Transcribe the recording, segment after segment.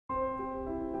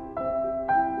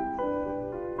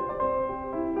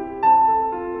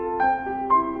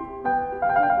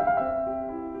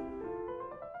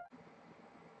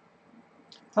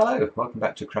Hello, welcome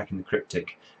back to Cracking the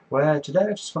Cryptic, where today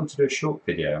I just want to do a short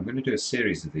video. I'm going to do a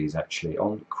series of these actually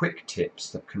on quick tips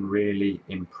that can really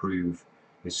improve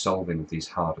your solving of these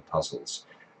harder puzzles.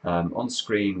 On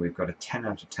screen we've got a 10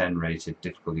 out of 10 rated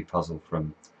difficulty puzzle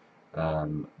from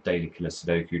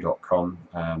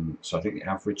dailykillersudoku.com. So I think the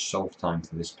average solve time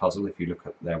for this puzzle, if you look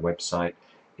at their website,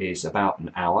 is about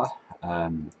an hour.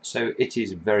 So it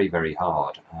is very, very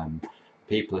hard.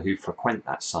 People who frequent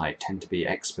that site tend to be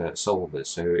expert solvers,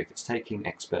 so if it's taking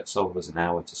expert solvers an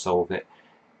hour to solve it,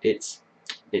 it's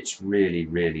really,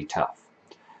 really tough.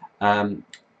 And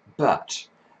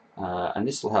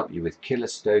this will help you with Killer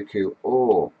Sudoku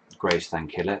or greater than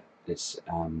Killer. This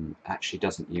actually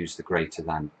doesn't use the greater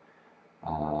than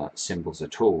symbols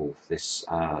at all, this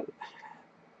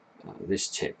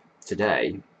tip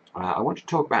today. I want to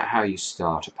talk about how you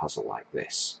start a puzzle like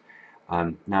this.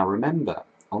 Now remember,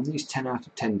 on these 10 out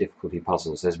of 10 difficulty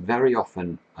puzzles, there's very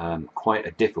often quite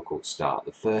a difficult start.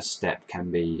 The first step can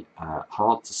be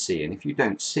hard to see, and if you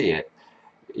don't see it,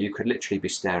 you could literally be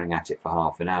staring at it for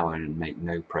half an hour and make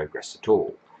no progress at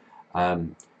all.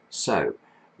 So,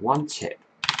 one tip,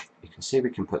 you can see we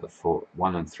can put the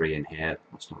 1 and 3 in here,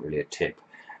 that's not really a tip,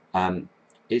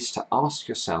 is to ask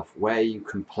yourself where you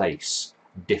can place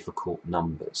difficult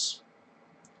numbers.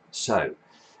 So,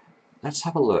 let's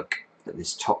have a look at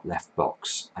this top left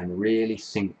box and really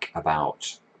think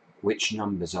about which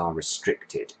numbers are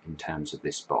restricted in terms of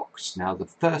this box. Now the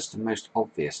first and most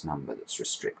obvious number that's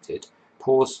restricted,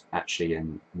 pause actually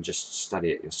and just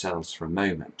study it yourselves for a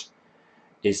moment,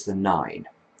 is the 9.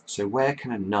 So where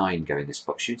can a 9 go in this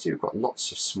box? You can see we've got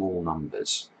lots of small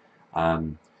numbers,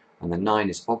 and the 9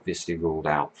 is obviously ruled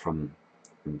out from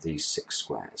these 6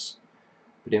 squares.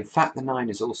 But in fact the 9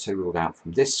 is also ruled out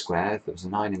from this square. If there was a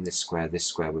 9 in this square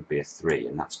would be a 3,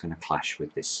 and that's going to clash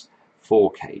with this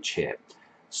 4 cage here.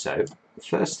 So the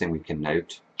first thing we can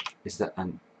note is that a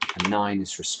 9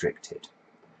 is restricted.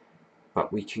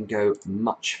 But we can go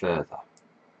much further.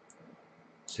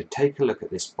 So take a look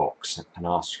at this box and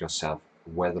ask yourself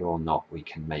whether or not we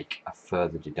can make a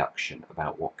further deduction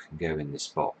about what can go in this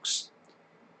box.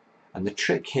 And the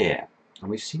trick here, and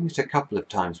we've seen it a couple of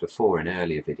times before in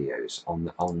earlier videos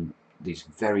on these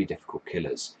very difficult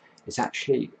killers, is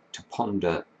actually to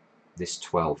ponder this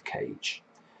 12 cage.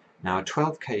 Now a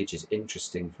 12 cage is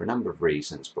interesting for a number of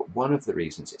reasons, but one of the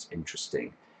reasons it's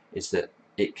interesting is that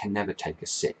it can never take a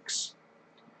 6.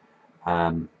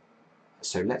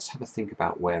 So let's have a think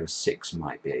about where a 6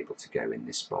 might be able to go in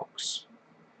this box.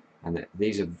 And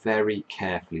these are very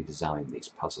carefully designed, these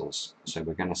puzzles, so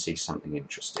we're going to see something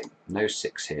interesting. No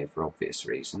 6 here for obvious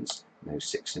reasons, no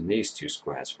 6 in these 2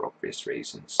 squares for obvious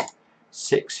reasons.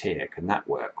 6 here, can that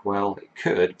work? Well, it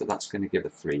could, but that's going to give a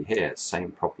 3 here.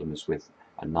 Same problem as with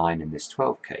a 9 in this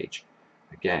 12 cage.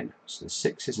 Again, so the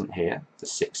 6 isn't here, the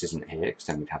 6 isn't here, because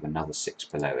then we'd have another 6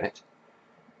 below it.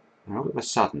 And all of a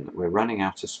sudden, we're running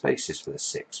out of spaces for the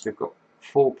 6. We've got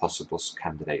 4 possible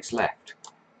candidates left.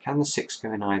 Can the 6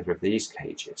 go in either of these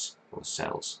cages or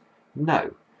cells?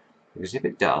 No, because if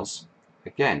it does,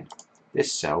 again,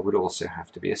 this cell would also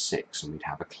have to be a 6 and we'd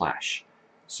have a clash.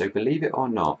 So believe it or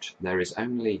not, there is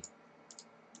only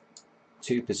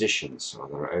 2 positions, or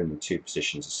there are only 2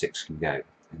 positions a 6 can go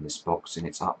in this box, and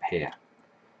it's up here.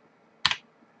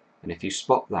 And if you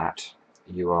spot that,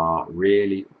 you are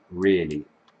really, really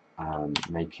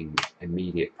making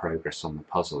immediate progress on the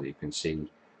puzzle. You can see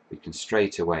we can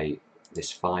straight away, this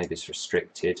 5 is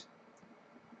restricted.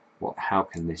 How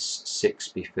can this 6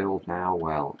 be filled now?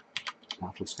 Well,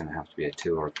 that's going to have to be a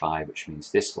 2 or a 5, which means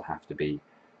this will have to be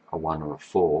a 1 or a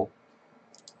 4.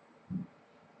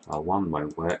 Well, 1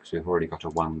 won't work because we've already got a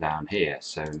 1 down here,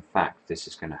 so in fact this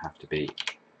is going to have to be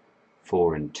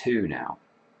 4 and 2 now.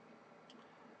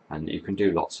 And you can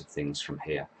do lots of things from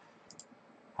here.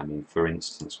 I mean, for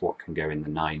instance, what can go in the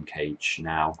 9 cage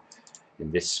now? In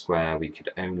this square we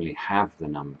could only have the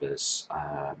numbers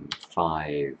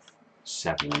 5,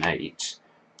 7 and 8.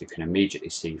 You can immediately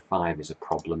see 5 is a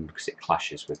problem because it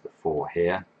clashes with the 4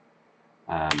 here.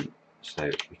 So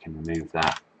we can remove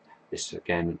that. This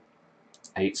again,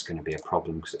 8 is going to be a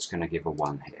problem because it's going to give a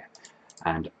 1 here.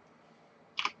 And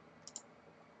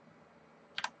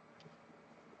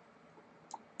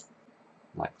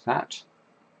like that.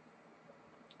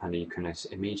 And you can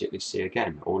immediately see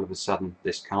again, all of a sudden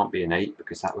this can't be an 8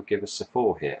 because that would give us a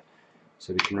 4 here.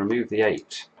 So we can remove the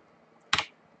 8.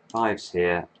 5's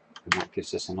here, and that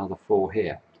gives us another 4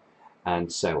 here,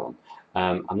 and so on.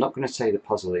 I'm not going to say the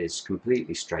puzzle is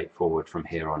completely straightforward from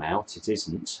here on out, it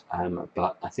isn't,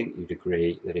 but I think you'd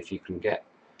agree that if you can get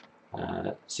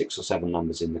 6 or 7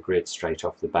 numbers in the grid straight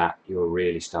off the bat, you're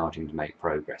really starting to make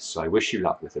progress. So I wish you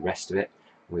luck with the rest of it.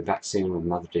 We'll be back soon with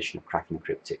another edition of Cracking the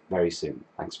Cryptic very soon.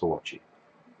 Thanks for watching.